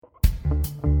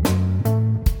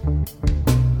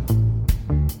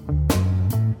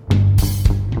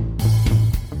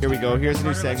Here we go. Here's a new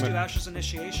Let's segment. do Ash's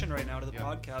initiation right now to the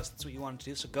podcast. That's what you wanted to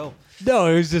do, so go. No,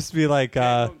 it was just be like,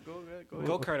 Go,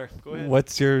 Carter. Go ahead.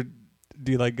 what's your...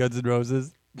 Do you like Guns N'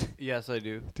 Roses? Yes, I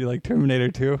do. Do you like Terminator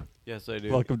 2? Yes, I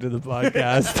do. Welcome to the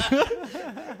podcast.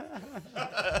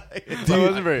 Do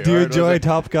you, Do you enjoy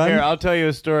Top Gun? Here, I'll tell you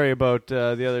a story about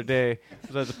the other day. I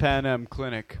was at the Pan Am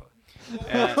Clinic.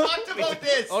 And Talked about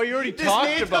this. oh, you already This talked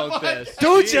made the about podcast. this.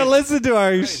 Don't you listen to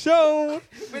our show?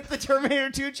 With the Terminator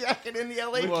 2 jacket in the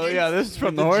LA Well, Kings. yeah, this is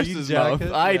from the With the jean horse's mouth.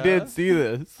 jacket, I yeah. did see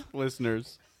this,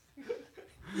 listeners.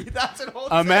 That's an old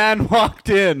A man walked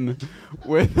in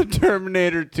with a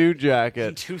Terminator 2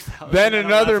 jacket. 2011. Then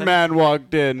another man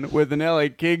walked in with an LA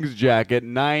Kings jacket,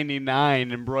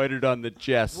 99, embroidered on the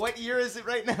chest. What year is it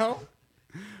right now?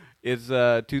 It's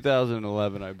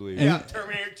 2011, I believe. Yeah,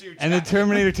 Terminator 2 jacket. And the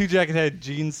Terminator 2 jacket had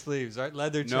jean sleeves, right?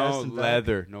 Leather chest No and back.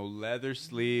 leather. No leather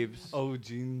sleeves. Oh,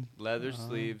 jean. Leather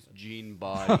sleeves, jean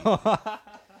body.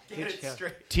 Get it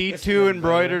straight. T2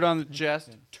 embroidered on the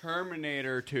chest.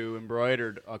 Terminator 2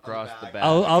 embroidered across the back.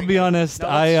 I'll be honest.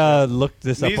 I looked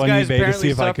this These up on guys eBay to apparently see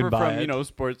if I suffer could buy from, it.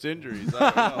 sports injuries. I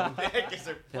don't know. Because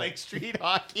they're playing street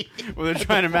hockey. Well, they're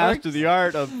trying to master the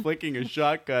art of flicking a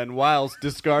shotgun whilst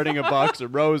discarding a box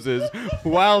of roses,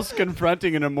 whilst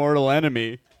confronting an immortal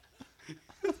enemy.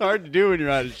 It's hard to do when you're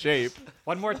out of shape.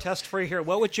 One more test for you here.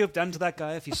 What would you have done to that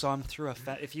guy if you saw him through a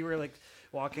fence? If you were like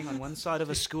walking on one side of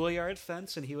a schoolyard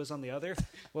fence and he was on the other,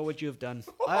 what would you have done?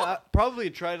 I probably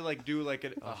try to do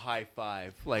a high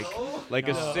five, like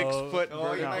a 6 foot No, you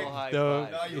vertical might- high No.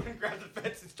 five. No, you wouldn't grab the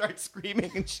fence and start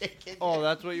screaming and shaking. Oh,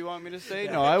 that's what you want me to say?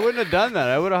 No, I wouldn't have done that.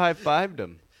 I would have high-fived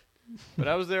him. But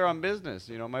I was there on business.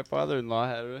 My father-in-law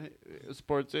had a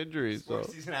sports injury. So.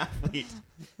 He's an athlete.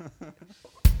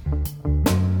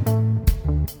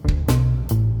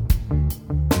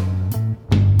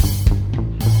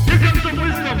 Here comes some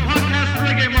wisdom. Podcast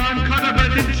reggae man, Conor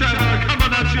Bennett Trevor,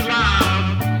 coming at you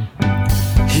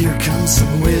loud. Here comes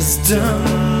some wisdom,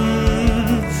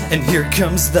 and here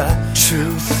comes the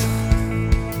truth.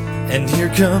 And here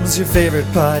comes your favorite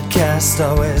podcast,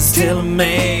 always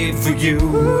tailor-made for you.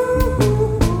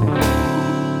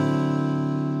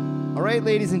 All right,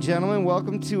 ladies and gentlemen,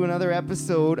 welcome to another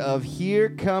episode of Here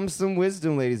Comes Some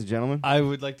Wisdom, ladies and gentlemen. I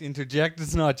would like to interject.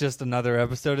 It's not just another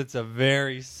episode. It's a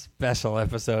very special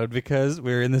episode because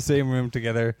we're in the same room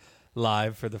together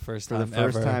live for the first For time the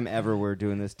first ever. time ever, we're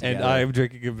doing this together. And I'm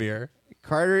drinking a beer.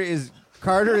 Carter is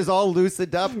all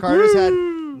loosened up. Carter's had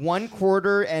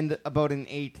 1/4 and about an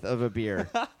eighth of a beer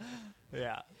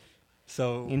Yeah.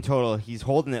 So in total. He's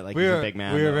holding it like he's a big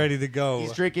man. we're though. ready to go.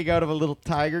 He's drinking out of a little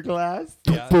tiger glass.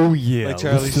 Yeah. Oh yeah, Like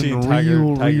Charlie Sheen, tiger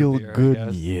beer, I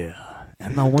guess. yeah.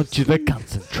 And I want you to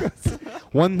concentrate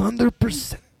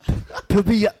 100% to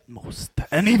the utmost,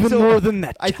 and even So, more than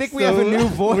that. I think we have a new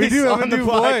voice. We do have a on the new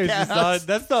voice. podcast. It's not,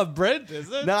 that's not Brent,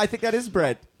 is it? No, I think that is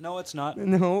Brett. No, it's not.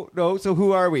 No. So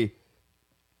who are we?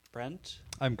 Brent?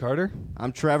 I'm Carter.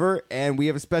 I'm Trevor, and we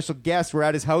have a special guest. We're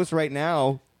at his house right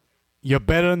now. You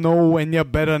better know and you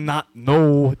better not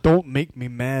know. Don't make me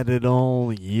mad at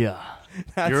all. Yeah,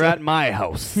 you're at my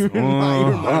house. You're in my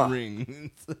Uh-huh.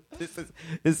 ring. This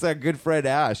is our good friend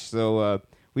Ash. So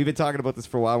we've been talking about this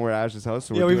for a while. We're at Ash's house.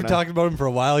 So Yeah, we're we've doing been talking about him for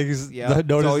a while. He's it's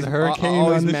noticed always, the hurricane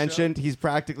always on the mentioned. He's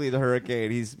practically the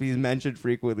hurricane. He's mentioned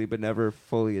frequently, but never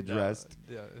fully addressed.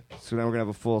 show. Yeah. So now we're gonna have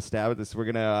a full stab at this. We're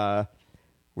gonna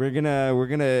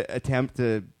attempt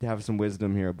to have some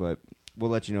wisdom here, but we'll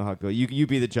let you know how it goes. You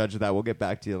be the judge of that. We'll get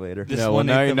back to you later. This Yeah, well, one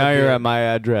now, eighth of now a you're beer. at my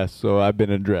address, so I've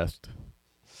been addressed.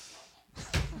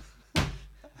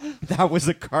 That was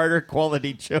a Carter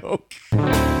quality joke.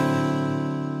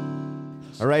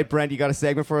 All right, Brent, you got a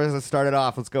segment for us? Let's start it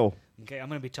off. Let's go. Okay, I'm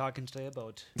going to be talking today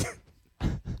about...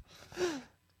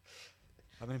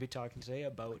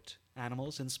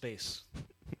 animals in space.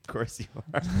 Of course you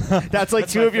are. That's like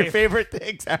That's two my of your favorite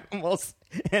things, animals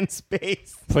and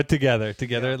space. Put together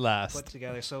at last. Put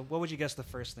together. So what would you guess the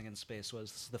first thing in space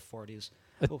was? This is the 40s.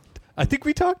 I think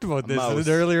we talked about this in mouse.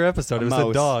 an earlier episode. A It was mouse.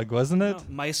 a dog, wasn't it? No,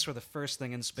 mice were the first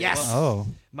thing in space. Yes! Oh.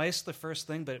 Mice the first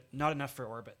thing, but not enough for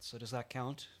orbit. So does that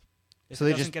count? If So it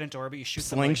they doesn't just get into orbit, you shoot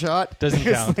Slingshot? Doesn't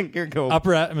count. Here, go.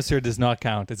 Upper atmosphere does not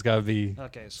count. It's got to be. them.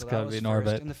 Okay, so It's that gotta was be in first.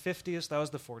 orbit. In the 50s, that was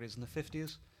the 40s. In the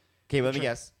 50s, Okay, let me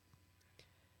guess.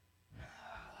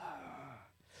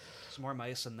 it's more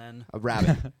mice, and then A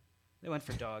rabbit. they went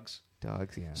for dogs.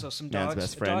 Dogs, yeah. So some Man's dogs.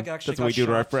 best A friend. dog actually That's what we got do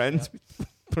to our shot. friends.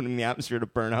 Put them in the atmosphere to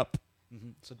burn up.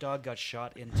 So dog got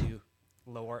shot into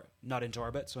not into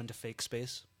orbit, so into fake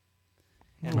space,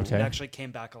 and Okay. it actually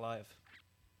came back alive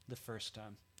the first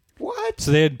time. What?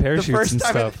 So they had The parachutes first and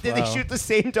time stuff. did they Wow. shoot the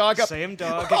same dog up? Same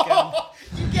dog again. Oh,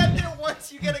 you get there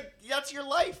once. You get a. That's your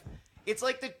life. It's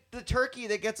like the turkey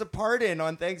that gets a pardon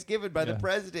on Thanksgiving by the Yeah.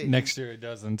 president. Next year it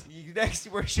doesn't. Next,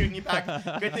 we're shooting you back.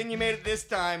 Good thing you made it this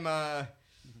time,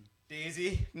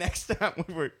 Daisy. Next time,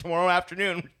 tomorrow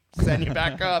afternoon, send you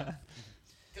back up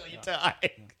till you die.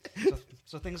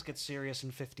 So things get serious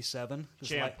in 57. This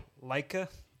Champ. Laika,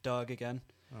 dog again.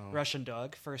 Russian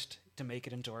dog, first to make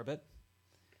it into orbit.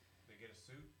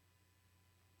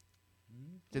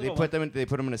 Did they put them? Did they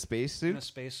put them in a space In suit? a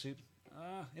spacesuit.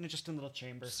 Just in a little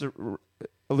chamber.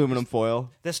 Aluminum foil.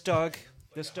 This dog.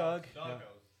 Yeah.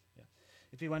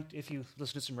 If you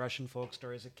listen to some Russian folk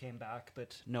stories, it came back,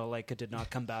 but no, Laika did not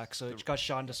come back. So it got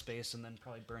shot into space and then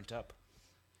probably burnt up.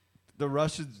 The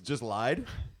Russians just lied.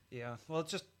 Yeah. Well,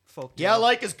 it's just folk. Yeah, tale.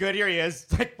 like is good. Here he is.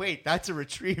 It's like, wait, that's a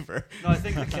retriever. No, I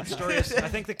think the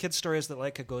kid story is that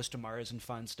Laika goes to Mars and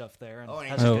finds stuff there. And Oh, and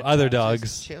has a Oh, good other time.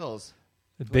 dogs. Chills.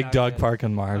 A big not dog good. park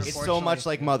on Mars. It's so much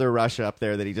like yeah. Mother Russia up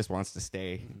there that he just wants to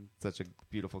stay. Such a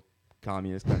beautiful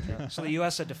communist country. So the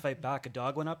U.S. had to fight back. A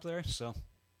dog went up there. So,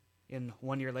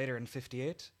 1 year later, in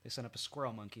 '58, they sent up a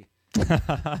squirrel monkey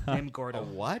named Gordo. A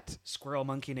what? Squirrel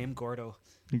monkey named Gordo.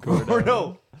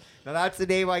 Gordo. Now that's the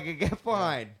name I could get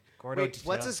behind. Gordo. Wait,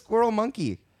 what's yeah. a squirrel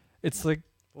monkey? It's like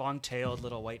Long-tailed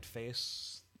little white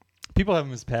face. people have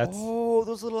them as pets. Oh,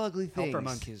 those little ugly things. Helper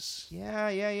monkeys.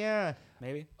 Yeah.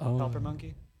 Maybe. Oh. Helper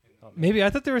monkey. Maybe I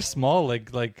thought they were small, like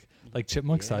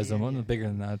chipmunk size. Them, one bigger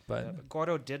than that, but But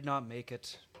Gordo did not make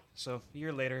it. So a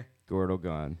year later, Gordo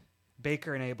gone.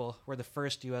 Baker and Abel were the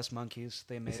first U.S. monkeys.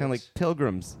 They made They sound it. like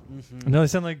pilgrims. no, they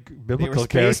sound like They were biblical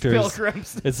space characters.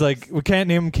 pilgrims. It's like we can't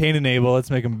name them Cain and Abel.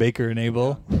 Let's make them Baker and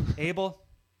Abel. Abel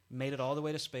made it all the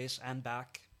way to space and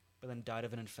back, but then died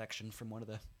of an infection from one of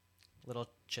the little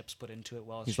chips put into it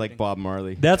while He's shooting. like Bob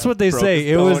Marley. That's what they Broke say.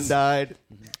 his It bone, was died.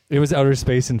 outer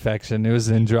space infection. It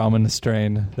was Andromeda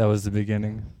strain. That was the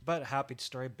beginning. But happy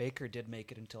story, Baker did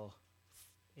make it until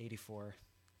 84.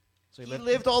 So He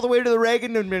lived all the way to the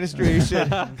Reagan administration.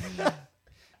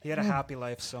 He had a happy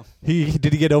life. So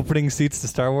Did he get opening seats to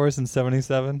Star Wars in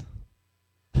 '77?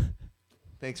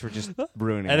 Thanks for just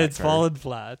ruining And that it's card. fallen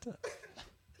flat.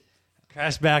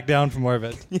 Crashed back down from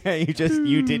orbit. Yeah,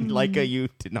 you didn't like a you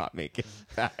did not make it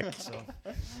back.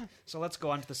 so let's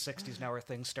go on to the 60s now, where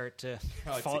things start to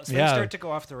fall. Things Yeah. start to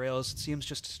go off the rails. It seems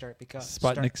just to start become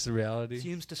Sputnik's reality.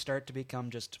 seems to start to become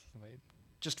just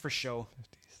for show.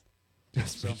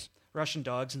 So Russian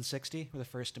dogs in 60 were the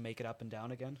first to make it up and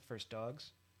down again. First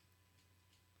dogs.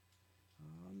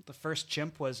 The first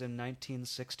chimp was in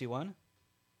 1961.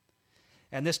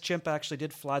 And this chimp actually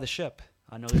did fly the ship.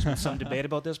 I know there's been some debate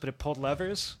about this, but it pulled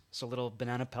levers, so little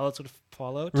banana pellets would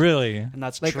fall out. Really? And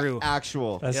that's Like true.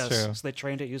 actual. That's yes. true. So they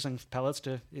trained it using pellets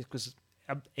it was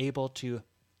able to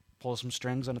pull some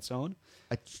strings on its own.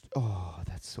 Oh,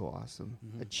 that's so awesome.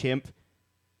 A chimp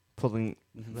pulling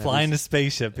Flying a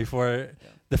spaceship before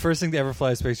the first thing to ever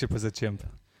fly a spaceship was a chimp.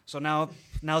 So now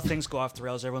things go off the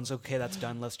rails. Everyone's okay. That's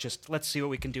done. Let's see what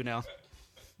we can do now.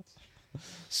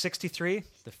 63.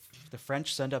 The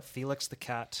French send up Felix the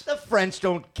cat. The French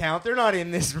don't count. They're not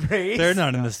in this race. They're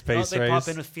not in the space they race. pop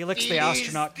in with Felix the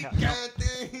astronaut cat.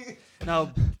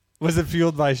 No, Was it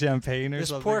fueled by champagne or this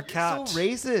something? poor cat. So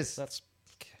racist. That's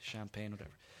champagne,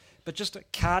 whatever. But just a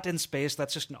cat in space,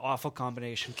 that's just an awful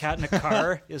combination. Cat in a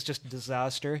car is just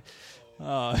disaster.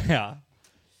 Oh yeah.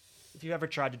 If you ever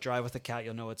tried to drive with a cat,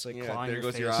 you'll know it's like Yeah, clawing there your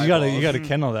goes face. your You gotta Eyeballs.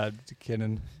 kennel that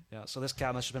kitten. Yeah, so this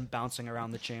cat must have been bouncing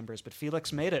around the chambers, but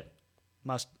Felix made it.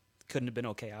 Couldn't have been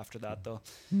okay after that though.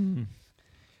 Then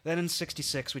in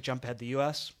 66, we jump ahead to the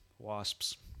U.S.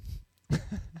 Wasps.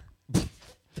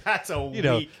 That's a You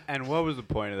know, weak. And what was the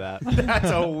point of that?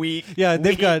 That's a weak. Yeah,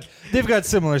 they've weak- got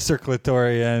similar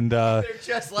circulatory and They're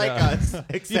just like yeah. us,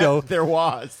 except know. there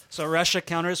was. So Russia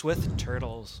counters with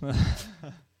turtles.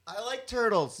 I like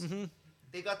turtles.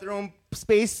 They got their own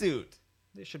spacesuit.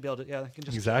 They should be able to. Yeah, they can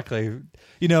just exactly.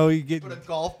 You know, you get Put a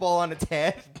golf ball on its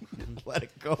head. Let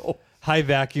it go. high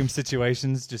vacuum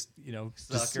situations. Just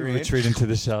just her in. retreat into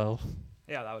the shell.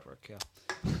 Yeah, that would work.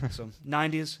 Yeah. So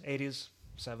 90s, 80s,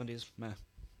 70s, meh,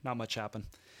 not much happened.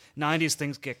 90s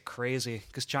things get crazy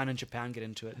because China and Japan get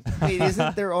into it. Wait,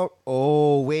 isn't there?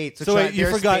 Oh, wait. So wait, you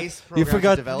their forgot space you program's forgot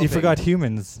you developing. forgot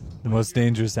humans, the most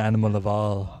dangerous animal of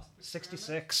all.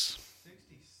 66.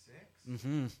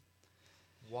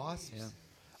 Wasps. Yeah.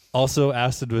 Also,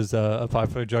 acid was a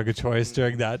popular drug of choice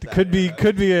during that. Could be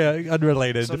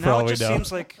unrelated So for now all it we just know.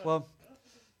 seems like, well,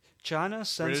 China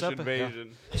sends British up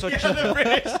invasion.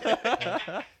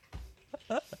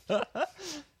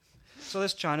 So, So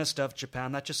this China stuff,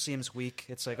 Japan, that just seems weak.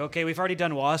 It's like, okay, we've already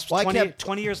done wasps. Well,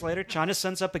 20 years later, China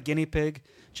sends up a guinea pig.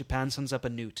 Japan sends up a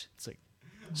newt. It's like,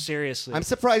 seriously. I'm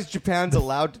surprised Japan's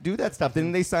allowed to do that stuff.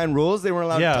 Didn't they sign rules? They weren't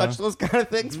allowed Yeah. to touch those kind of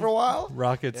things for a while.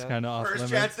 Rockets Yeah. kind of off First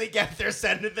limits. chance they get, they're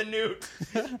sending the newt.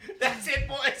 That's it,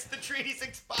 boys. The treaty's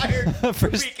expired.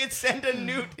 First- We can send a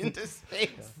newt into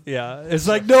space. Yeah, it's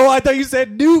like, no, I thought you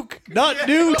said nuke, not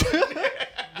newt.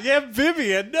 The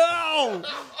amphibian, no.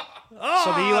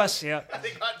 So the U.S., yeah. They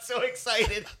got so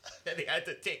excited that they had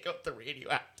to take out the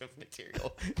radioactive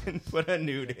material and put a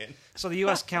newt in. So the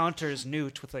U.S. counters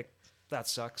newt with like, that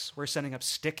sucks. We're sending up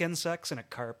stick insects and a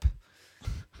carp.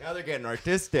 Now they're getting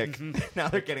artistic. Now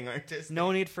they're getting artistic.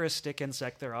 No need for a stick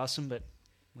insect. They're awesome, but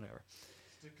whatever.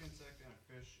 Stick insect and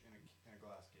a fish in a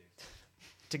glass case.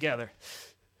 Together.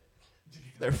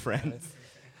 They're friends.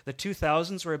 The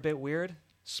 2000s were a bit weird.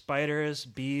 Spiders,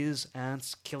 bees,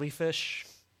 ants, killifish.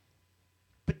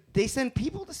 But they send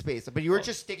people to space. But you were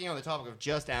just sticking on the topic of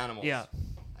just animals. Yeah.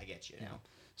 I get you now.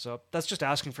 So that's just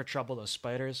asking for trouble, those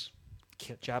spiders.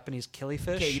 Japanese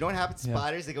killifish. Okay, you know what happens to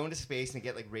spiders? They go into space and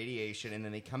get like radiation, and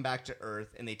then they come back to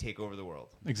Earth and they take over the world.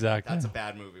 Exactly. That's a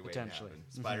bad movie. Waiting to Potentially. happen.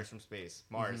 Spiders from space,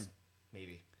 Mars,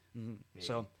 maybe. Maybe.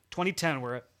 So 2010,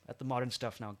 we're at the modern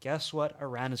stuff now. Guess what?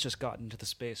 Iran has just gotten into the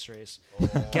space race.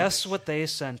 Guess what they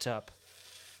sent up?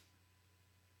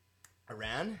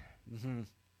 Iran?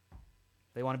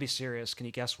 They want to be serious. Can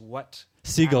you guess what?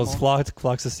 Seagulls, animal?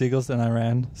 flocks of seagulls in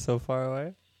Iran, so far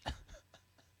away.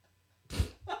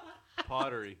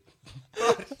 Pottery.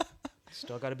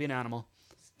 Still got to be an animal.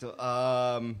 Still,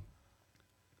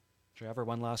 Trevor,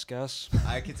 one last guess.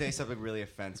 I could say something really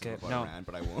offensive Okay, about no. Iran,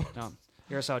 but I won't. No.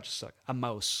 Here's how it just sucked. A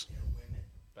mouse.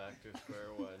 Back to square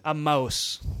one. A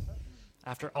mouse.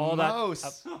 After all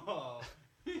Mouse.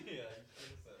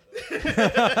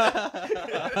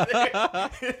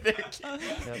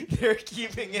 They're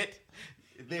keeping it.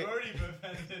 They're,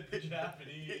 offended the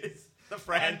Japanese, the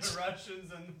French.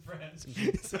 Russians, and the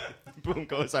French. Boom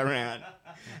goes Iran.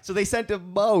 So they sent a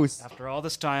mouse. After all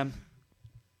this time,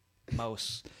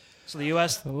 mouse. So the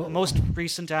U.S. the most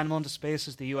recent animal into space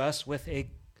is the U.S. with a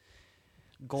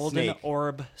golden Snake.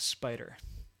 orb spider.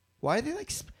 Why are they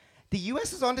like? The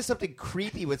U.S. is onto something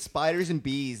creepy with spiders and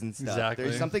bees and stuff. Exactly.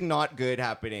 There's something not good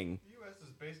happening. The U.S. has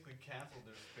basically canceled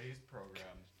their space program.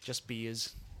 Just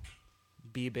bees.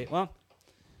 Well,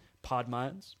 pod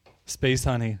mines. Space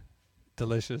honey,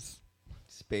 delicious.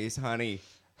 Space honey.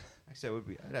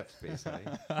 Actually, I'd have space honey.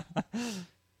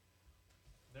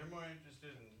 They're more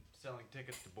interested in selling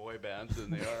tickets to boy bands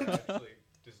than they are actually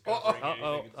discovering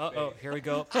anything in space. Here we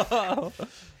go.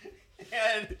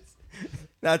 And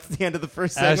that's the end of the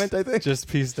first Ash segment, I think. just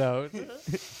pieced out.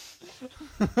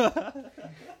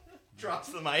 Drops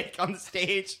the mic on the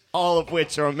stage, all of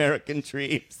which are American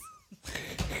dreams.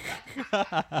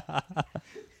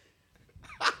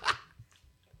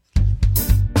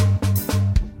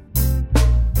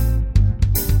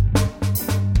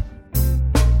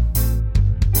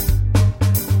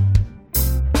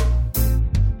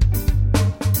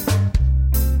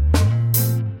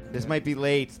 This might be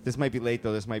late. This might be late,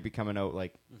 though. This might be coming out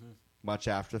like much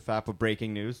after the fact. But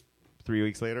breaking news 3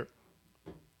 weeks later.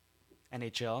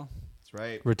 NHL. That's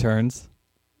right. Returns.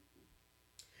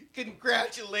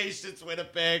 Congratulations,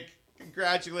 Winnipeg.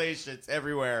 Congratulations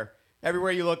everywhere.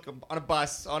 Everywhere you look, on a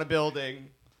bus, on a building,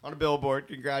 on a billboard,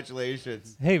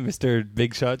 congratulations. Hey, Mr.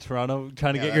 Big Shot Toronto,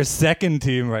 trying to Yeah, get your that's- second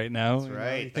team right now. That's You know,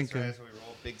 right. you think That's right. That's what we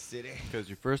roll. Big city. Because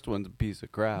your first one's a piece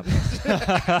of crap.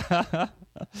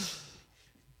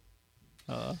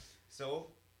 So,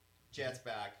 Jets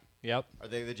back. Yep. Are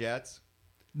they the Jets?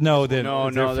 No, they're no,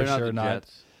 they're they're for not sure the not.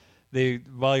 Jets. They,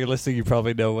 while you're listening, you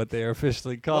probably know what they are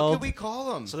officially What called. could we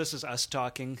call them? So this is us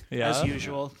talking Yeah. as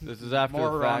usual. This is after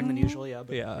More the wrong fact. than usual, yeah.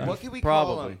 But Yeah. What could we call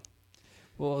Probably. them?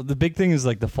 Well, the big thing is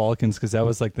like the Falcons, because that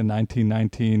was like the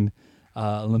 1919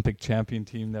 Olympic champion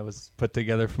team that was put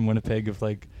together from Winnipeg of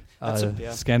like That's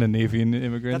yeah. Scandinavian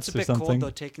immigrants That's a bit or something. cold though,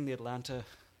 taking the Atlanta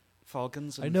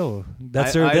Falcons. I And know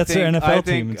that's I their think- NFL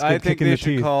team. It's I good think kicking they the should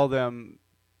teeth. call them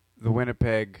the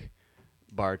Winnipeg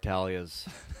Bartalias.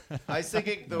 I was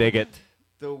thinking Dig it.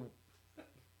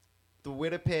 The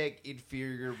Winnipeg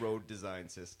inferior road design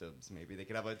systems. Maybe they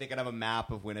could have a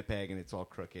map of Winnipeg and it's all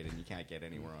crooked and you can't get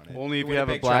anywhere on it. Only if The you have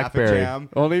a Winnipeg traffic BlackBerry. jam.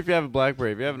 Only if you have a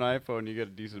BlackBerry. If you have an iPhone, you get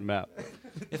a decent map.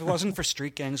 if it wasn't for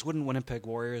street gangs, wouldn't Winnipeg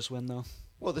Warriors win though?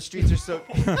 Well, the streets are so.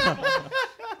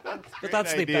 But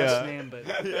that's the idea. best name. But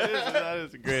That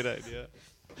is a great idea.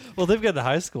 Well, they've got the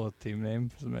high school team name,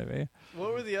 so maybe.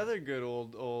 What were the other good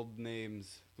old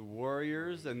names? The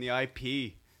Warriors and the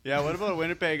IP. Yeah, what about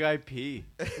Winnipeg IP?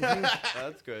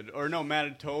 That's good. Or no,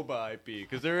 Manitoba IP,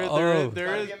 because there is Gotta be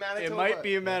a it Manitoba. might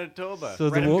be a Manitoba. So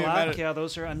Red the and Wo- black, yeah,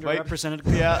 those are underrepresented.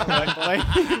 yeah,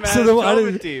 like So the, I Manitoba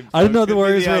didn't, team. I didn't know So it the could be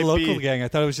Warriors were a IP. local gang. I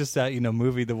thought it was just that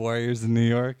movie, The Warriors in New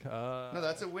York. No,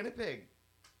 that's a Winnipeg.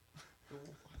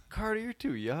 Carter, you're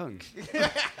too young.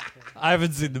 I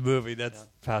haven't seen the movie. That's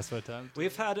past my time.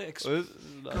 We've had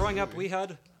growing up. We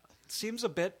had seems a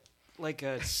bit like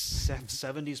a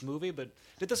 70s movie, but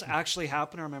did this actually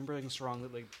happen? I remember this wrong.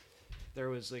 That like there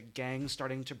was a gang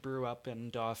starting to brew up in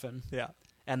Dauphin, Yeah.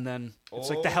 and then it's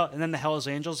like the Hells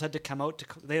Angels had to come out.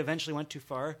 They eventually went too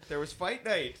far, There was fight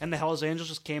night. and the Hells Angels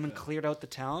just came and cleared out the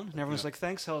town, and everyone was like,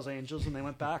 "Thanks, Hells Angels," and they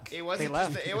went back. It wasn't they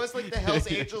left. just it was like the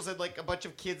Hells Angels and like a bunch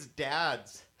of kids'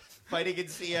 dads fighting in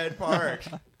CN Park.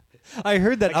 I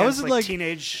heard that. I Against, was like,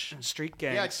 teenage street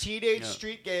gangs. Yeah, teenage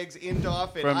street gangs in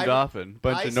Dauphin. From Dauphin.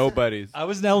 Bunch of nobodies. I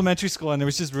was in elementary school and there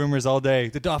was just rumors all day.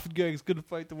 The Dauphin gang's going to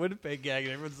fight the Winnipeg gang.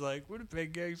 And everyone's like,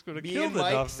 Winnipeg gang's going to Me kill and the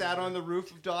Mike Dauphin. sat on the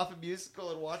roof of Dauphin Musical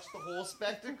and watched the whole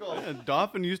spectacle. Yeah,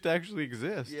 Dauphin used to actually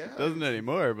exist. Yeah. Doesn't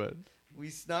anymore, but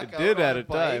We snuck It out did on at a a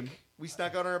bike. time. We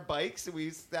snuck out on our bikes and we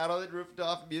sat on the roof of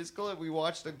Dauphin Musical and we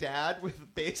watched a dad with a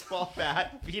baseball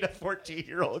bat beat a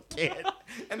 14-year-old kid,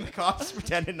 and the cops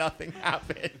pretended nothing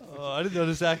happened. Oh, I didn't know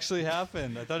this actually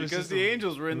happened. I thought it was because just the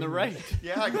Angels were in the right.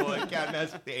 Yeah, I go, I can't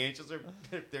mess with the Angels.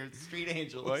 They're street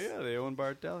angels. Well, yeah, they own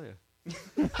Bartelia.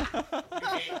 You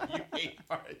hate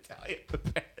our Italian.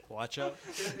 Watch out.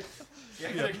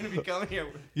 Yeah, they're going to be coming here.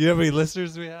 You know how many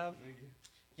listeners we have?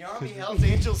 You know how many Hells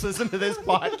Angels listen to this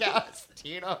podcast,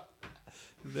 Tina?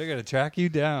 They're going to track you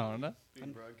down.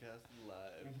 Being broadcasted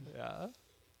live.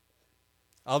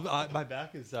 Yeah. My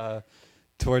back is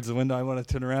towards the window. I want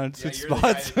to turn around and switch you're the guy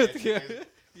spots that with you. gets-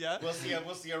 Yeah.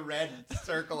 We'll see a red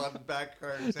circle on the back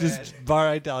car's Just head.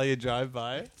 Bar Italia drive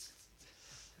by.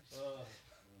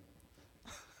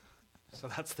 So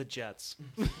that's the Jets.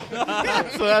 So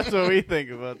that's what we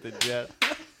think about the Jets.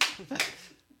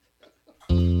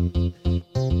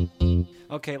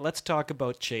 Okay, let's talk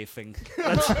about chafing.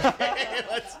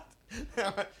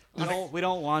 We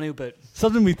don't want to, but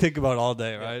Something we think about all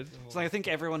day, right? it's like I think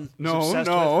everyone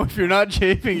No. If you're not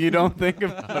chafing, you don't think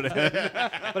about it.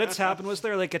 But it's happened. Was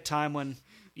there like a time when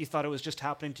you thought it was just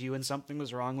happening to you and something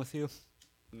was wrong with you?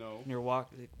 No. And you're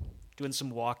doing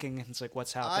some walking, and it's like,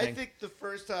 what's I happening? think the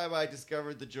first time I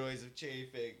discovered the joys of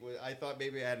chafing, I thought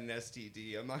maybe I had an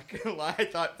STD. I'm not gonna lie, I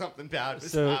thought something bad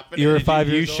was So happening. you were 5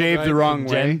 you years old, shaved right? the wrong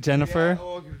way? Jennifer?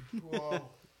 Yeah, whoa.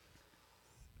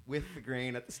 With the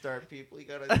grain at the start, people. You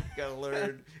gotta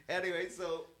learn. Anyway,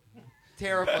 so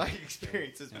terrifying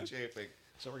experiences with chafing.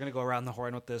 So we're gonna go around the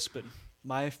horn with this, but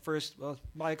my experience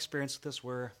with this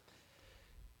were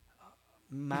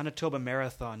Manitoba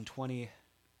Marathon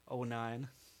 2009.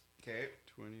 Okay.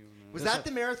 21. Was that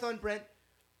the marathon, Brent?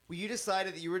 Where you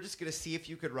decided that you were just gonna see if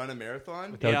you could run a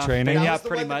marathon? Without training? That Yeah, was the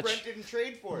pretty one that much. Brent didn't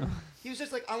trade for. He was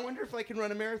just like, I wonder if I can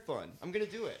run a marathon. I'm gonna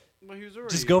do it. Well, he was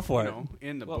already, Just go for you it. know,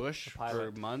 in the Well, bush a for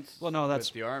pilot. months. Well, no, that's-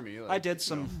 with the army. Like,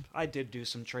 I did do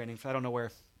some training. I don't know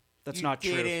where. That's You not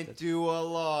true. didn't do a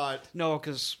lot. No,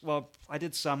 because I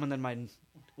did some, and then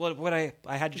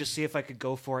I had to just see if I could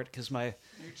go for it because You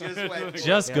just went. for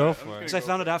Just it. go for it. Because I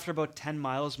found out after about 10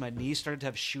 miles, my knee started to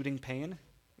have shooting pain.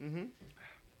 Mm-hmm.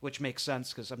 Which makes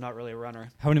sense because I'm not really a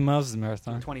runner. How many miles is the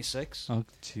marathon? 26. Oh,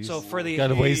 jeez. So for the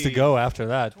Got a ways to go after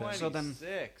that. then. So then-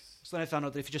 26. So then I found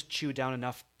out that if you just chew down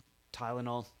enough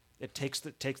Tylenol, it takes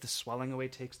the swelling away,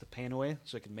 takes the pain away,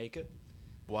 so I can make it.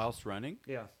 Whilst running,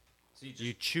 Yeah. So you just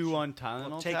you chew on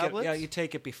Tylenol Take tablets. it. Yeah, you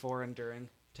take it before and during.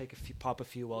 Pop a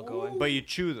few while going. But you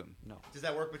chew them. No. Does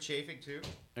that work with chafing too?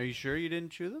 Are you sure you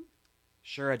didn't chew them?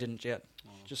 Sure, I didn't yet.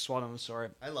 Just swallow them. Sorry.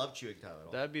 I love chewing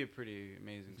Tylenol. That'd be a pretty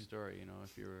amazing story, you know,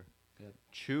 if you were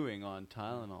chewing on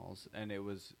Tylenols and it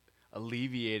was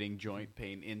alleviating joint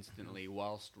pain instantly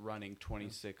whilst running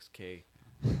 26K.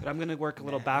 But I'm going to work a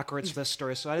little backwards for this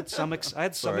story. So I had some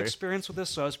Sorry. experience with this,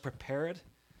 so I was prepared.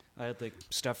 I had like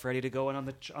stuff ready to go, and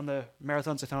on the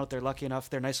marathons, I found out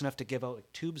they're nice enough to give out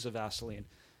like tubes of Vaseline,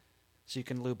 so you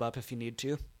can lube up if you need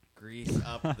to, Grease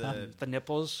up the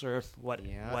nipples or what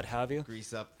have you.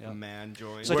 grease up the Yeah. man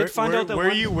joint. So I did find out that were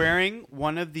one- you wearing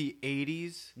one of the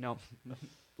 80s, No,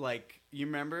 like, you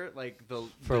remember, like, the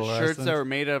shirts Fluorescent? that were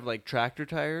made out of, like, tractor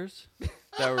tires?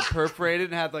 That were perforated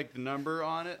and had, like, the number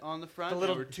on it on the front? The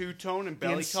little- They were two-tone and the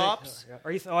belly insig- tops?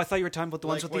 Are you? I thought you were talking about the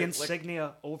ones Like with the what- like-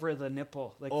 insignia over the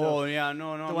nipple. Like Oh yeah,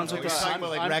 no. the ones with We're the talking sign- about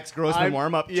like Rex Grossman I'm-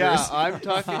 warm-up Yeah, jersey.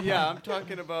 I'm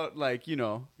talking about like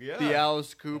the Yeah.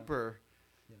 Alice Cooper,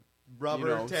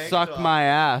 Rubber tank suck top. my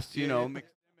ass, Yeah.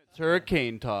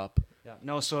 hurricane top. Yeah.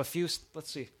 No. So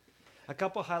let's see. A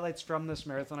couple highlights from this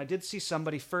marathon. I did see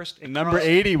somebody first. It Number crossed-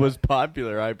 80 was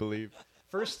popular, I believe.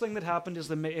 First thing that happened is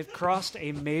it crossed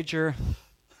a major.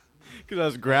 Because I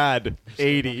was grad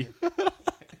 80.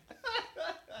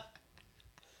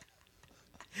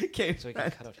 Okay, So I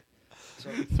can cut out. So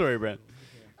Sorry, Brent.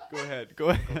 Go ahead. Go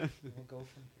ahead. we'll go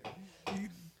from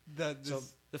here. So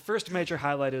the first major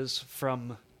highlight is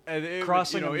from And it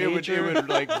Crossing would, a you know, major- it would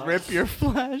like rip your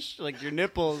flesh. Like your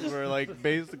nipples were like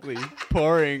basically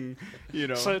pouring, you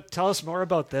know, So tell us more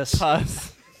about this.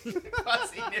 pus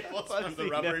Pussy nipples from the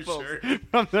rubber nipples shirt.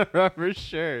 from the rubber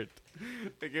shirt.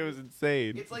 Like it was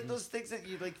insane. It's like those things that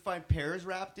you like find pears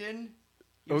wrapped in.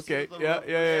 You ever Okay. see those Yeah. little-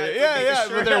 Yeah. it's like Yeah. take a Yeah.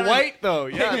 shirt But they're out white though.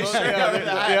 Yeah. Take a those- shirt yeah. out of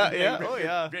that Yeah. and, Yeah. like, Oh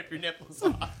yeah. Rip your nipples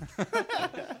off.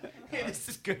 Hey, this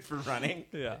is good for running.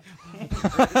 Yeah.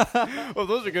 Well,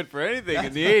 those are good for anything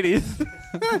in the 80s.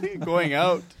 Going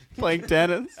out, playing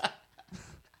tennis,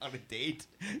 On a date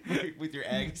with your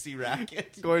Agassi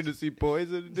racket. going to see boys,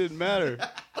 and it didn't matter.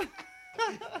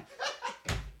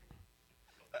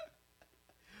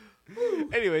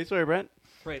 Anyway, sorry, Brent.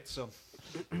 Right. So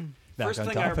Back first on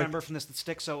thing I topic. remember from this that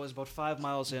sticks out was about 5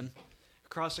 miles in,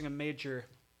 crossing a major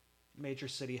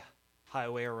city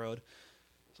highway or road.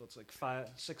 So it's like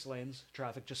 6 lanes.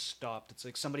 Traffic just stopped. It's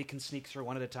like somebody can sneak through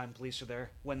one at a time. Police are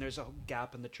there when there's a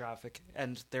gap in the traffic,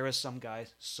 and there is some guy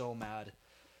so mad.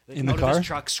 They In come the out of car? his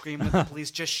truck, screaming at the police,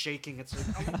 just shaking. It's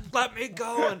like, "Oh, let me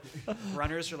go!" And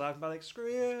runners are laughing by like, "Screw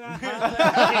you!"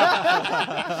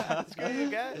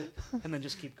 And then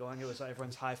just keep going. It was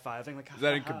everyone's high fiving. Like, Is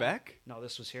that in "Ha, ha." Quebec? No,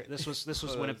 this was here. This was that's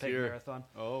Winnipeg here. Marathon.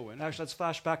 Oh, when? Actually, let's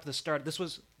flash back to the start. This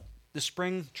was the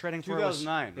spring training for it was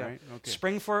 2009, right? Okay.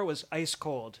 Spring for it was ice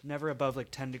cold, never above like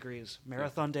 10 degrees.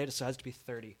 Marathon day decides to be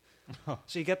 30.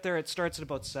 So you get there, it starts at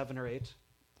about 7 or 8.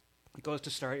 It goes to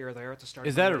start. You're there at the start.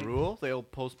 Is that a already. rule? They'll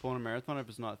postpone a marathon if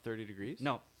it's not 30 degrees?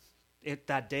 No,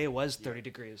 that day was 30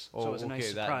 degrees. Oh, so it was a nice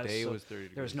okay, that surprise. day So was 30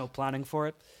 There was degrees. no planning for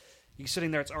it. You're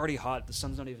sitting there. It's already hot. The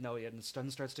sun's not even out yet, and the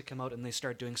sun starts to come out, and they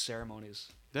start doing ceremonies.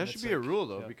 That And should it's be a like- rule,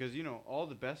 though, yeah. because, you know, all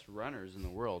the best runners in the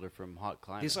world are from hot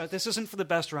climates. This isn't for the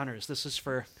best runners. This is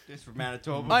for This for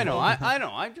Manitoba. I know, I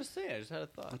know. I'm just saying. I just had a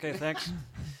thought. Okay, thanks.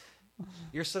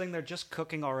 You're sitting there just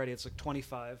cooking already. It's like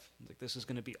 25. Like, this is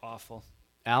going to be awful.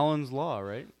 Allen's Law,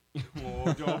 right?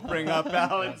 Oh, don't bring up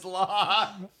Allen's Law.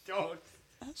 Don't.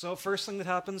 So first thing that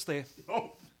happens, they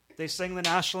Don't. sing the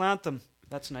national anthem.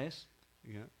 That's nice.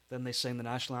 Yeah. Then they sing the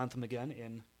national anthem again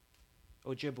in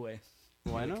Ojibwe.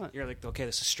 Why not? You're like, okay,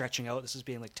 this is stretching out. This is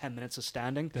being like 10 minutes of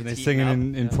standing. Then they It's sing it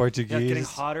heating in Yeah, Portuguese. getting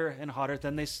hotter and hotter.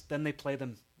 Then they play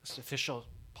them this official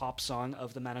pop song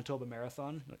of the Manitoba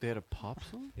Marathon. They had a pop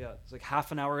song? Yeah, it's like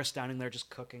half an hour of standing there just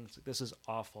cooking. It's like, this is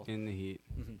awful. In the heat.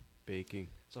 Baking.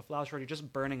 So flash forward, you're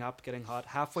just burning up, getting hot.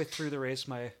 Halfway through the race,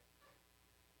 my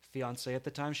fiance at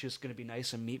the time, she was going to be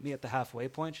nice and meet me at the halfway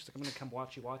point. She's like, "I'm going to come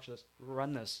watch this,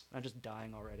 run this." I'm just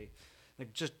dying already,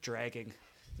 like just dragging.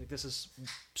 Like, this is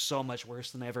so much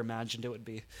worse than I ever imagined it would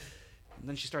be. And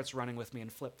then she starts running with me in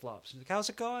flip flops. She's like, "How's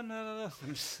it going?" I'm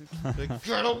just,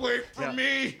 Get away from Yeah.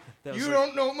 me. That was You like-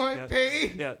 don't know my yeah.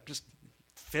 pay. yeah, just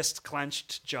fist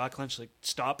clenched, jaw clenched, like,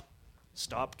 stop,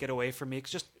 get away from me.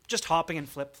 'Cause just hopping in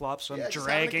flip flops, so I'm Yeah, just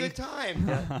having dragging. a good time.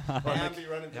 Bambi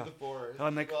running yeah. through the forest.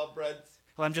 I'm like- well bred.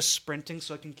 Well, I'm just sprinting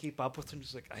so I can keep up with him.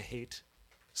 Just like, I hate,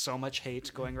 so much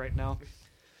hate going right now.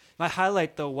 My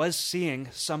highlight, though, was seeing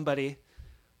somebody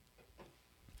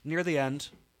near the end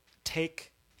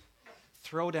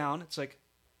throw down. It's like,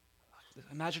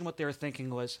 imagine what they were thinking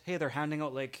was, hey, they're handing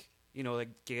out like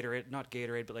Gatorade, not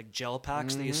Gatorade, but like gel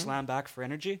packs that you slam back for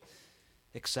energy.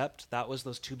 Except that was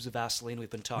those tubes of Vaseline we've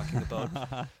been talking about.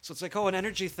 So it's like, oh, an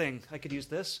energy thing. I could use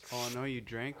this. Oh, no, you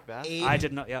drank Vaseline? I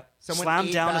did not. Yeah, Someone slam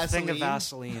ate down a thing of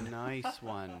Vaseline? Vaseline. Nice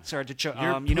one. Sorry to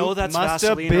Your you know poop that's must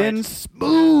Vaseline. have been right?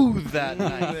 smooth that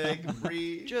night. Like,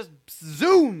 breathe. Just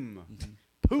zoom.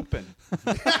 Pooping.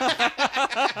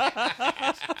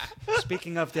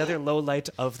 Speaking of, the other low light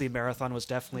of the marathon was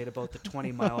definitely at about the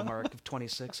 20-mile mark of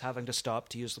 26, having to stop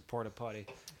to use the porta potty.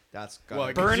 That's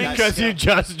Well, Burning- because you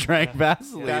just drank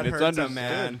Vaseline. That It's hurts a understood.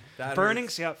 man. That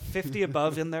Burnings, yeah, 50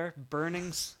 above in there.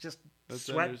 Burnings, just That's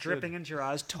sweat understood. dripping into your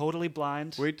eyes, totally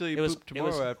blind. Wait till you It was- poop it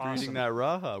was tomorrow after awesome. eating that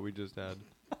raha we just had.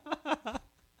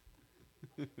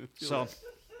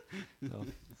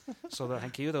 So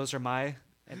thank you. Those are my.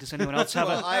 And does anyone else have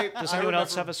Well, I Does remember- anyone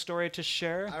else have a story to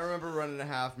share? I remember running a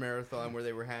half marathon where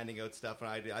they were handing out stuff, and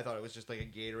I thought it was just like a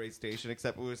Gatorade station,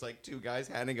 except it was like two guys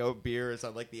handing out beers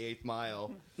on like the 8th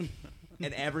mile.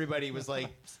 And everybody was like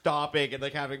stopping and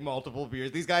like having multiple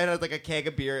beers. These guys had like a keg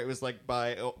of beer. It was like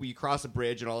you cross a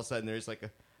bridge, and all of a sudden there's like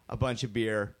a bunch of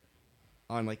beer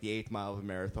on like the 8th mile of a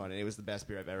marathon, and it was the best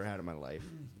beer I've ever had in my life.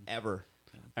 Ever.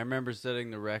 I remember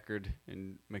setting the record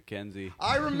in Mackenzie.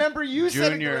 I remember you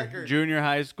setting the record. Junior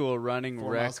high school running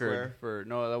 4 mile square. record for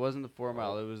that wasn't the 4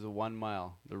 mile. It was the 1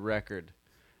 mile, the record.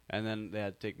 And then they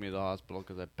had to take me to the hospital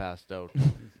because I passed out.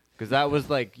 Because that was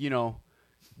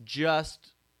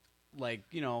just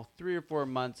 3 or 4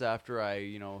 months after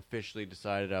I officially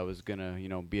decided I was gonna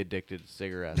be addicted to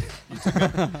cigarettes. You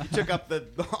took up the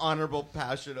honorable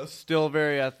passion of Still a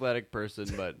very athletic person,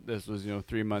 but this was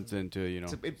 3 months into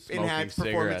smoking performance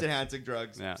cigarettes. enhancing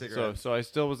drugs. Yeah. Cigarettes. So I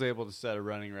still was able to set a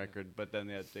running record, but then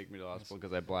they had to take me to the hospital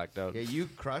because I blacked out. Yeah, you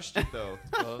crushed it though.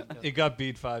 It got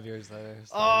beat 5 years later.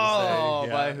 So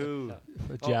By who?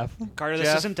 Jeff. Carter, this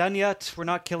Jeff? isn't done yet. We're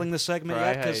not killing the segment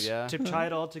yet Fryhead, because yeah. to tie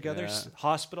it all together, Yeah.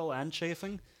 hospital and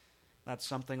chafing. That's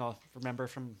something I'll remember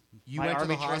from You my went to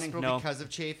army the hospital training. No, because of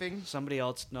chafing. somebody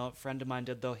else. No, a friend of mine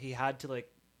did though. He had to You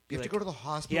be have to go to the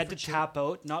hospital. He had for to tap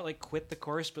out, not quit the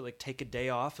course, but take a day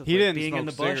off of He didn't being smoke in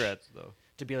the bush. cigarettes though.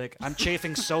 To be I'm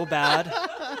chafing so bad.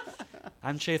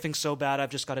 I'm chafing so bad.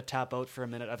 I've just got to tap out for a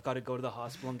minute. I've got to go to the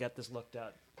hospital and get this looked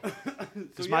at.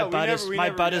 Because my butt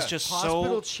is just hospital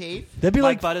so chafe. That'd be my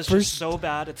like butt is first. just so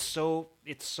bad. It's so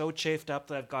chafed up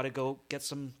that I've got to go get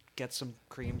some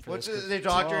cream for What's this. the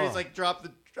doctor? He's like, drop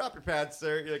your pants,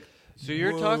 sir. You're like, So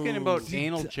you're talking about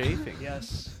anal chafing.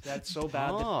 Yes, that's so bad.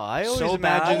 Oh, I always so imagined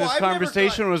bad. this I've never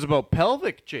conversation was about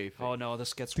pelvic chafing. Oh no,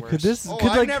 this gets worse. Could this? oh,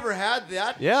 could I've like never had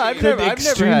that. Yeah, I've could never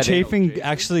extreme had anal chafing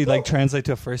actually translate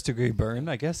to a first degree burn?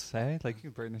 I guess. Eh? Like you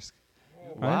can burn your.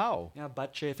 Wow. Yeah,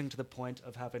 butt chafing to the point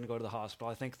of having to go to the hospital.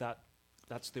 I think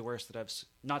that's the worst that I've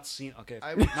not seen. Okay,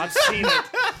 I would- not seen it.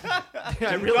 I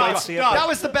really Not got, see it. that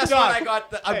was the best Doc. one I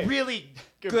got. A really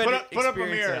good put up a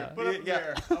experience mirror. at. Put up a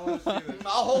mirror.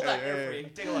 I'll hold that mirror for you.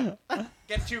 Take a look.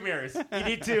 Get 2 mirrors. You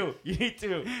need 2. You need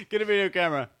 2. Get a video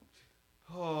camera.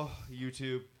 Oh,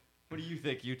 YouTube. What do you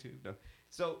think, YouTube? No.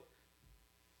 So,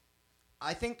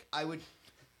 I think I would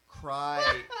cry.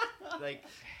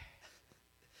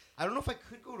 I don't know if I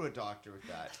could go to a doctor with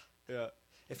that. Yeah.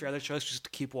 If your other choice was just to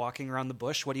keep walking around the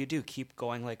bush, what do? Keep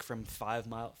going from 5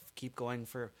 miles? Keep going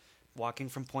for walking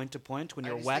from point to point when I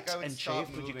you're just wet think I would and stop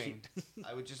chafed? Would you moving. keep?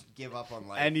 I would just give up on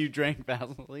life. And you drank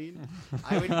Vaseline?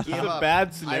 I would give This is a up. bad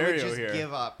I scenario would just here.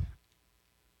 give up.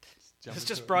 This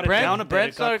just brought it down a bit.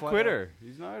 Brent's It got not a quite- quitter.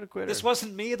 He's not a quitter. This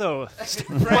wasn't me though.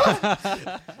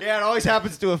 Yeah, it always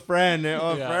happens to a friend. A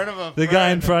Yeah. friend of a The friend. guy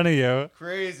in front of you.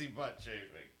 Crazy butt chafing.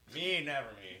 Me, never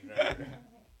me. Never.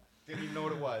 Didn't even know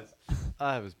what it was.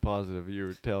 I was positive you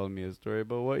were telling me a story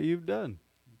about what you've done.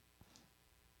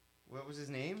 What was his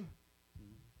name?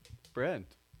 Brent.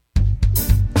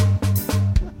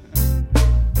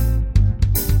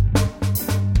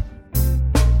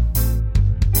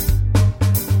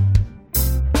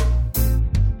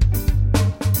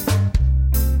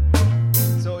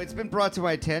 So it's been brought to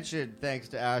my attention, thanks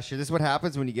to Asher. This is what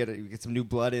happens when you get some new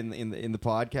blood in the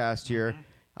podcast here.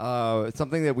 It's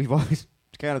something that we've always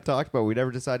kind of talked about. We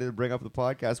never decided to bring up the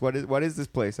podcast. What is this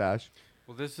place, Ash?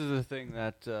 Well, this is a thing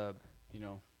that, It's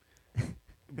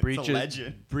a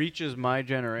legend. breaches my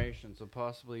generation. So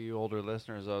possibly you older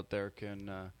listeners out there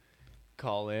can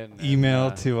call in. and,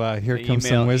 Email to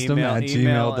herecomesomewisdom at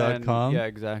gmail.com. and- Yeah,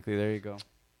 exactly. There you go.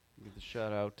 Give the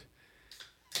shout out.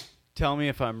 Tell me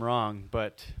if I'm wrong,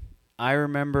 but I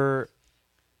remember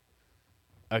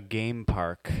a game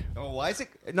park. Oh, why is it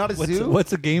not a zoo?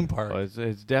 What's a game park? Oh,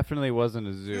 it definitely wasn't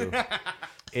a zoo.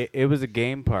 It was a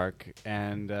game park,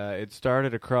 and it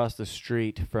started across the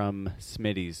street from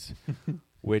Smitty's,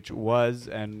 which was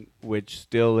and which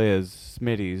still is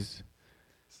Smitty's.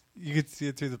 You could see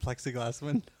it through the plexiglass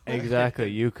window. Exactly,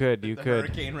 you could, The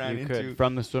hurricane ran you could into.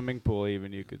 from the swimming pool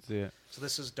even you could see it. So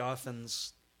this is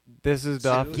Dolphins. This is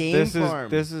Game farm.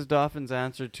 This is Dolphin's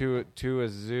answer to a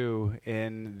zoo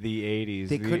in the 80s.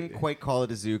 They couldn't quite call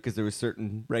it a zoo because there were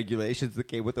certain regulations that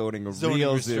came with owning a Zoning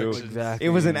real zoo. restrictions. Exactly.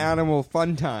 It was an animal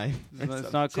fun time.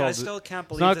 It's not See, I called. still can't It's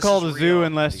believe not this called a is zoo real.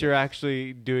 unless you're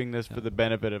actually doing this for the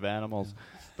benefit of animals.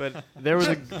 But there was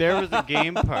a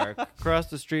game park across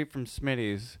the street from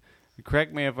Smitty's.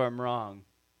 Correct me if I'm wrong.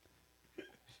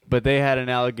 But they had an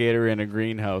alligator in a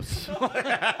greenhouse.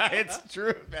 It's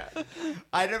true, man.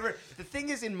 The thing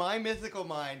is, in my mythical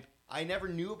mind, I never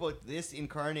knew about this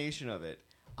incarnation of it.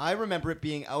 I remember it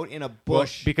being out in a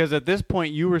bush. Because at this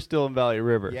point you were still in Valley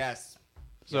River. Yes.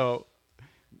 So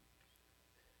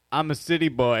I'm a city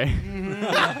boy.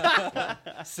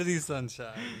 City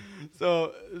sunshine.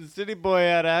 So the city boy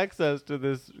had access to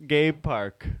this game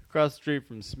park across the street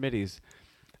from Smitty's.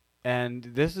 And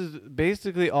this is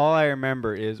basically all I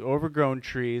remember is overgrown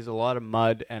trees, a lot of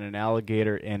mud, and an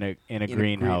alligator in a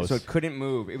greenhouse. So it couldn't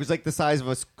move. It was like the size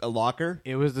of a locker.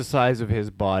 It was the size of his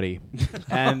body.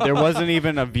 And there wasn't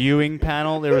even a viewing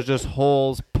panel. There was just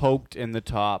holes poked in the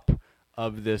top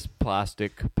of this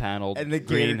plastic paneled And the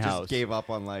gator greenhouse. just gave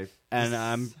up on life. And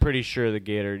I'm pretty sure the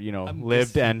gator,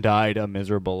 lived and died a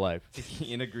miserable life.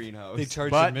 In a greenhouse. They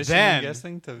charged But admission, then- I'm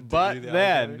guessing, to But do the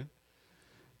then alligator?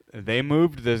 they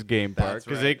moved this game park That's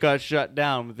because right. it got shut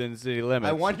down within city limits.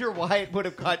 I wonder why it would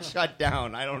have got shut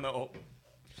down. I don't know.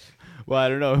 Well, I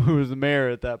don't know who was the mayor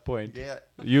at that point. Yeah.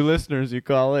 You listeners, you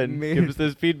call in. Mayor- Give us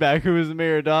this feedback. Who was the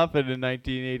mayor of Dauphin in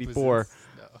 1984,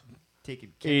 Taking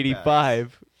kickbacks.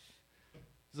 85?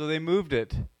 So they moved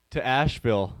it to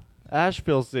Asheville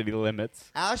city limits.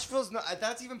 Asheville's not.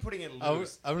 That's even putting it I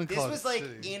loose. wouldn't This call it was like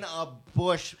city. in a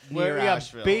bush Where, near yeah,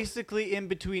 Asheville. basically in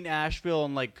between Asheville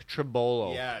and like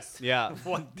Tribolo. Yes. Yeah.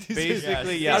 What?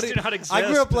 Basically, Yes. yeah. These do not exist. I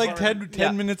grew up like Or- 10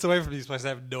 Yeah. minutes away from these places. I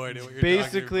have no idea what you're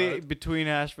Basically talking about. between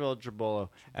Asheville and Tribolo.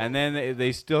 And then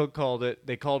they still called it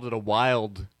a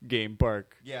wild game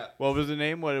park. Yeah. What was the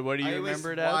name? What do you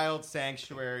remember it it was as? Wild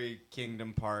Sanctuary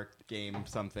Kingdom Park game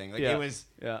something. Like Yeah. it was.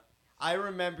 Yeah. I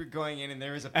remember going in and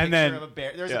there was a And picture then- of a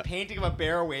bear. There was yeah. a painting of a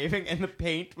bear waving, and the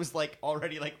paint was like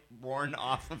already like worn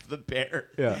off of the bear.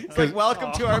 Yeah. It's like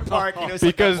welcome to our park. And it was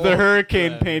like, Because a the whole-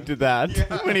 hurricane painted that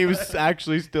when he was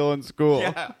actually still in school.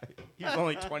 Yeah. He was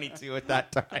only 22 at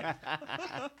that time.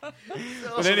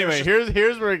 But anyway,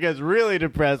 here's where it gets really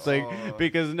depressing Oh.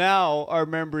 because now our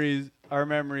memories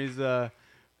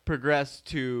progress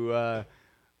to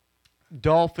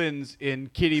dolphins in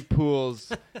kiddie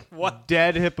pools,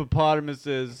 dead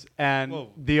hippopotamuses, and Whoa.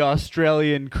 the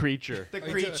Australian creature. The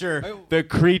creature. The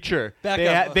creature. Back They,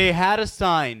 up. they had a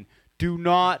sign: "Do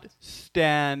not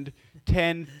stand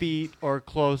 10 feet or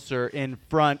closer in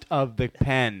front of the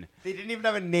pen." They didn't even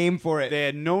have a name for it. They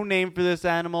had no name for this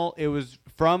animal. It was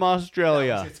from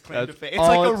Australia. That was its claim to That's fame. It's all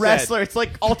like a it said. wrestler. It's like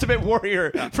Ultimate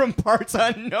Warrior from parts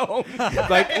unknown.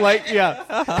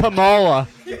 Kamala.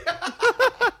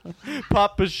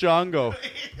 Papa Shango.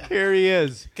 Here he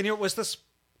is. Was this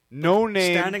No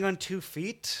name. standing on 2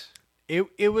 feet?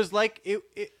 It was like it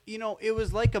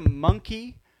was like a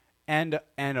monkey and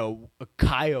a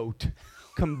coyote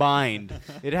combined.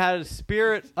 It had a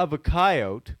spirit of a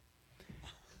coyote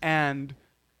and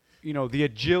the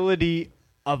agility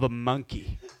of a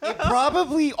monkey. It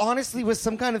probably, honestly, was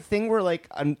some kind of thing where like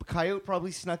a coyote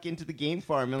probably snuck into the game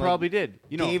farm and Probably like,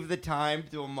 did. gave the time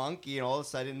to a monkey, and all of a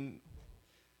sudden,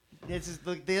 this is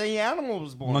the animal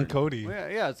was born Moncody.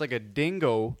 Yeah, it's like a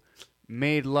dingo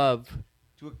made love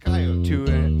to a coyote. to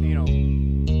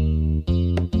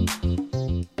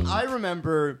I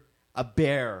remember a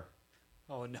bear.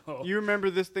 Oh no! You remember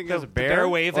this thing The- as a the bear? bear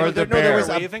waving? Or the No, there bear? was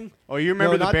a- waving? Oh, you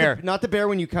remember No, the bear? not the bear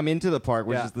when you come into the park,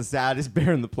 which Yeah. is the saddest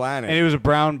bear on the planet. And it was a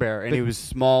brown bear, and he was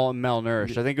small and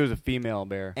malnourished. I think it was a female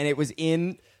bear. And it was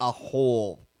in a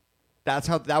hole. That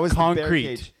was the bear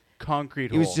cage.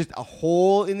 Concrete It was hole. just a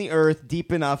hole in the earth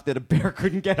deep enough that a bear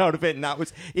couldn't get out of it, and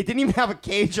it didn't even have a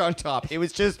cage on top. It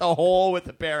was just a hole with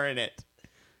a bear in it.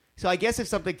 So I guess if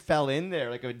something fell in there,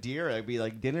 like a deer, it'd be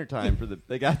like dinner time for the.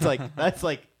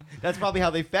 That's probably how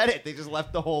they fed it. They just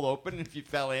left the hole open, and if you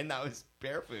fell in, that was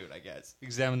bear food, I guess.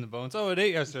 Examine the bones. Oh, it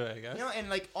ate yesterday, I guess. And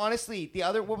like honestly,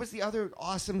 what was the other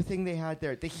awesome thing they had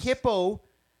there? The hippo,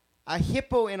 a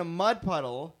hippo in a mud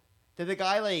puddle that the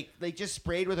guy like just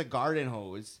sprayed with a garden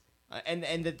hose, and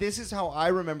that this is how I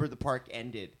remember the park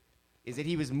ended, is that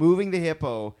he was moving the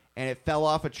hippo and it fell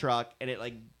off a truck and it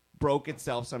like broke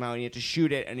itself somehow and he had to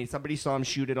shoot it and somebody saw him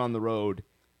shoot it on the road,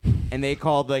 and they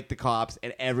called like the cops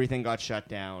and everything got shut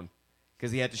down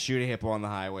because he had to shoot a hippo on the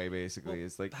highway. Basically,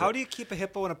 it's like How do you keep a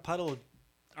hippo in a puddle?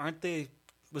 Aren't they?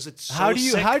 Was it so how do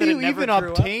you sick how that do it you never even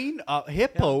grew up? obtain a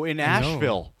hippo in I know.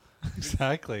 Asheville?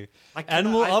 Exactly. I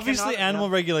cannot- I Obviously, cannot- animal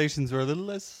regulations were a little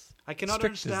less. I cannot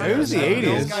strict as understand. It was the that.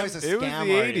 80s. This guy was a It was scam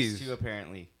the artist 80s. too,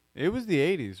 apparently. It was the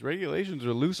 80s. Regulations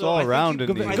are loose So all I think around. you-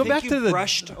 in the I Go think back you to the-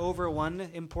 brushed over one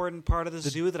important part of the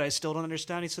zoo that I still don't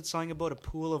understand. He said something about a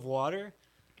pool of water.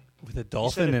 With a You said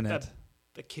dolphin in a- it.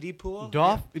 A kiddie pool.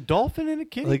 Dolphin in a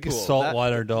kiddie Like pool. a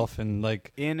saltwater dolphin,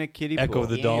 like In a kiddie Echo pool.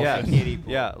 the In dolphin. a kiddie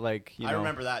pool. Yeah, like I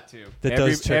remember that too. that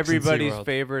does tricks in everybody's SeaWorld.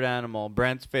 favorite animal,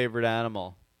 Brent's favorite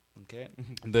animal, Okay.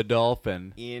 the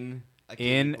dolphin, In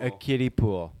a kiddie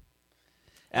pool.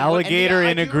 And Alligator I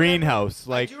in a do greenhouse.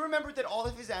 Remember, Like, I do remember that all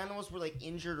of his animals were like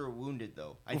injured or wounded,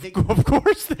 though. I think of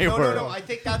course they no, were. no, no. I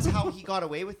think that's how he got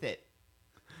away with it.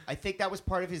 I think that was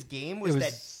part of his game. It Was was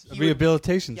that a he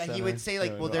rehabilitation would, center. he would say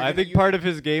like, well, they're I gonna think use- part of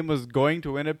his game was going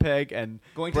to Winnipeg and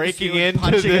Going to the breaking zoo and into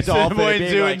punching the a dolphin and Savoy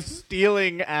being Zoo like- and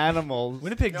stealing animals.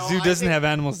 Winnipeg No, Zoo I doesn't think- have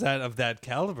animals of that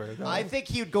caliber. Though. I think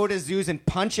he would go to zoos and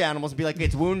punch animals and be like,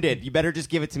 "It's wounded. You better just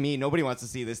give it to me. Nobody wants to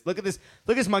see this. Look at this.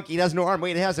 Look at this monkey. It has no arm.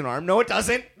 Wait, it has an arm. No, it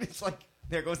doesn't. It's like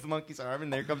there goes the monkey's arm,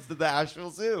 and there comes the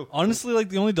Asheville Zoo. Honestly, like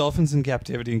the only dolphins in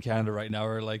captivity in Canada right now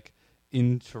are like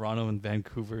in Toronto and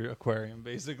Vancouver Aquarium,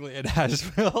 basically at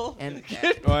Asheville. And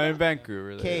Well, in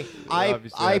Vancouver. okay, they I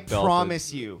obviously have dolphins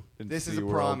promise you, in this is a SeaWorld.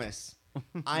 promise.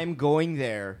 I'm going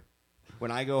there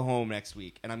when I go home next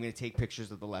week, and I'm going to take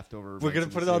pictures of the leftover. We're gonna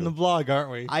remains put of it on the zoo. blog,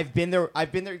 aren't we? I've been there.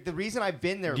 The reason I've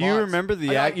been there. Do you lots- remember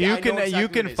the? I know You can exactly you where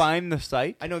can it is. find the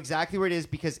site. I know exactly where it is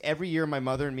because every year my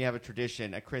mother and me have a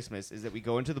tradition at Christmas is that we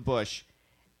go into the bush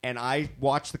and I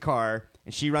watch the car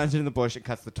and she runs into the bush and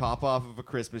cuts the top off of a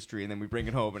Christmas tree and then we bring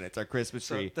it home and it's our Christmas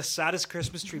So tree. the saddest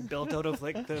Christmas tree built out of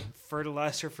like the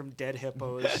fertilizer from dead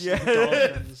hippos, Yeah. and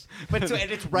dolphins. But so, and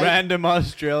it's right Random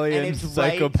Australian and it's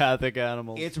right- psychopathic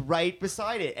animals. it's right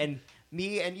beside it. And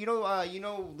me and you know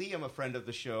Liam, a friend of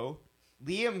the show,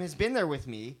 Liam has been there with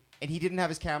me. And he didn't have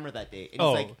his camera that day.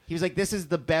 And he was like, this is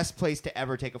the best place to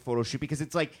ever take a photo shoot because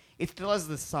it's like it still has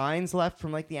the signs left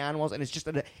from like the animals, and it's just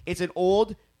it's an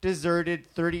old, deserted,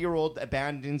 30-year-old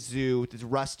abandoned zoo that's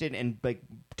rusted and like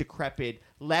decrepit,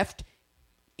 left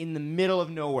in the middle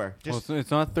of nowhere. well, Just it's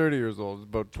not 30 years old. It's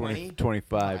about 20, 20?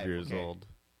 25 years Okay. old.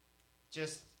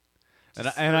 just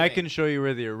And I can show you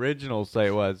where the original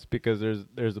site was because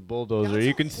there's a bulldozer. That's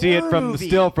You a can see it horror from movie.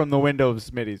 still from the window of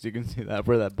Smitty's. You can see that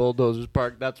where that bulldozer's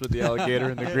parked. That's where the alligator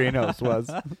in the greenhouse was.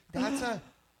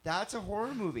 that's a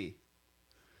horror movie.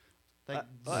 Like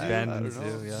Abandoned zoo,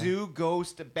 zoo, yeah. zoo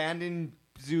ghost, abandoned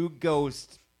zoo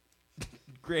ghost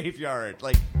graveyard.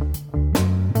 Like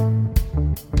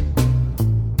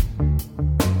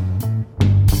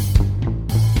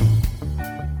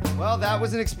well, that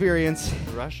was an experience.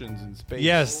 The Russians in space.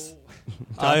 Yes.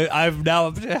 I've now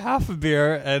up to half a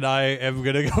beer, and I am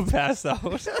going to go pass out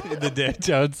in the ditch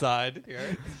outside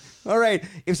here. All right.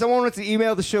 If someone wants to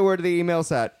email the show, where do they email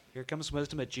us at? Here comes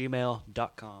wisdom at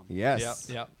gmail.com. Yes.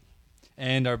 Yep.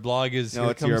 And our blog is No,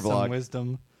 Here it's Comes your Some blog.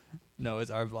 Wisdom. No,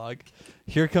 it's our blog.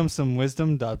 Here Comes Some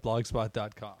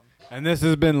Wisdom.blogspot.com. And this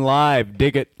has been live.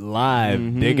 Dig it. Live.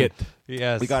 Mhm. Dig it.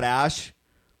 Yes. We got Ash,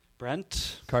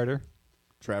 Brent, Carter.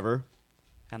 Trevor.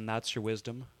 and that's your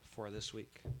wisdom for this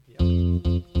week.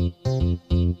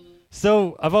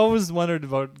 So I've always wondered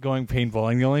about going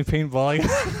paintballing. The only paintballing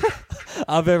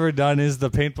I've ever done is the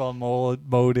paintball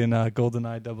mode in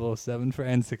GoldenEye 007 for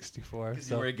N64. Because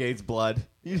you were against blood.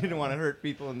 You didn't want to hurt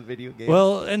people in the video game.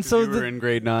 Well, and so you were in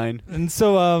grade 9. And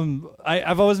so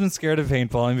I've always been scared of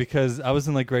paintballing because I was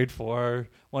in like grade 4.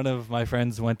 One of my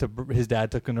friends went to his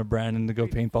dad took him to Brandon to go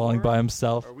paintballing by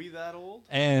himself, Are we that old?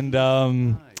 and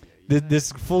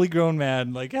this fully grown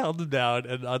man like held him down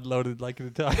and unloaded like an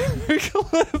entire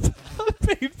clip of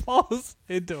paintballs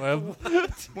into him.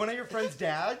 one of your friends'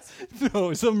 dads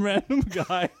No, some random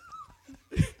guy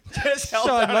just held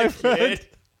shot out my a friend. kid.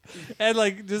 And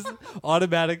like just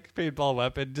automatic paintball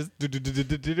weapon, just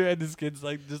and this kid's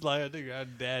like just lying on the ground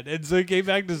dead. And so he came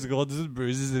back to school, just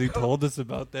bruises, and he told us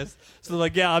about this. So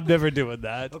like, yeah, I'm never doing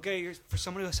that. Okay, for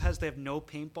someone who they have no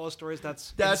paintball stories,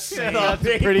 that's That's insane. That's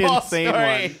a pretty paintball insane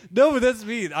story. one. No, but that's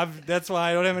me. That's why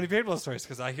I don't have any paintball stories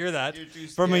because I hear that You're too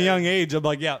from a scared. young age. I'm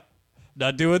like, yeah,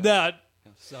 not doing that.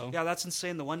 So Yeah, that's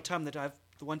insane. The one time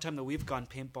that we've gone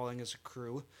paintballing as a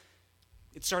crew,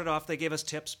 it started off, they gave us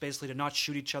tips basically to not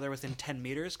shoot each other within 10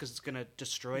 meters because it's going to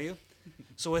destroy you.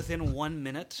 So within 1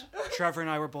 minute, Trevor and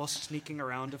I were both sneaking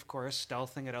around, of course,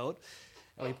 stealthing it out.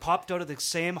 And we popped out of the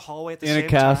same hallway at the In same a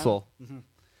castle. time.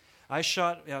 I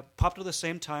popped out at the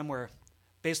same time where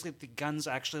basically the guns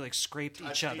actually like scraped each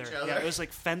Touched other. each other. Yeah, it was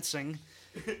like fencing.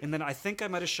 And then I think I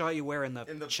might have shot you where in the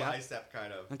chest? bicep,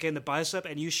 kind of. Okay, in the bicep,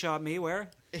 and you shot me where?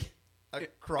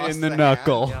 Across In the hand.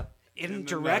 knuckle. Yeah.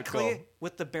 Indirectly knuckle.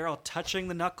 with the barrel touching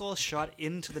the knuckle, shot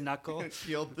into the knuckle. And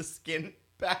peeled the skin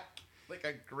back like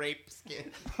a grape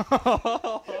skin.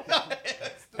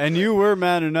 And you were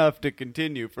man enough to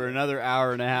continue for another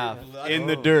hour and a half in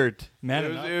the dirt. Man it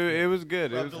was, enough. it was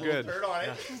good. It Rubbed was a little good. dirt on it.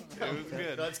 It was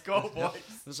good. Let's go, boys.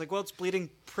 It was like, well, it's bleeding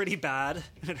pretty bad,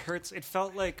 and it hurts. It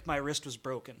felt like my wrist was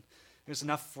broken. There's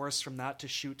enough force from that to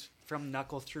shoot from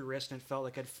knuckle through wrist, and it felt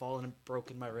like I'd fallen and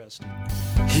broken my wrist.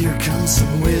 Here comes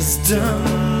some wisdom,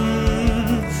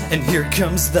 and here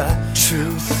comes the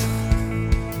truth.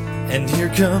 And here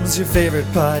comes your favorite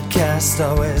podcast,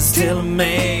 always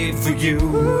tailor-made for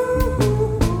you.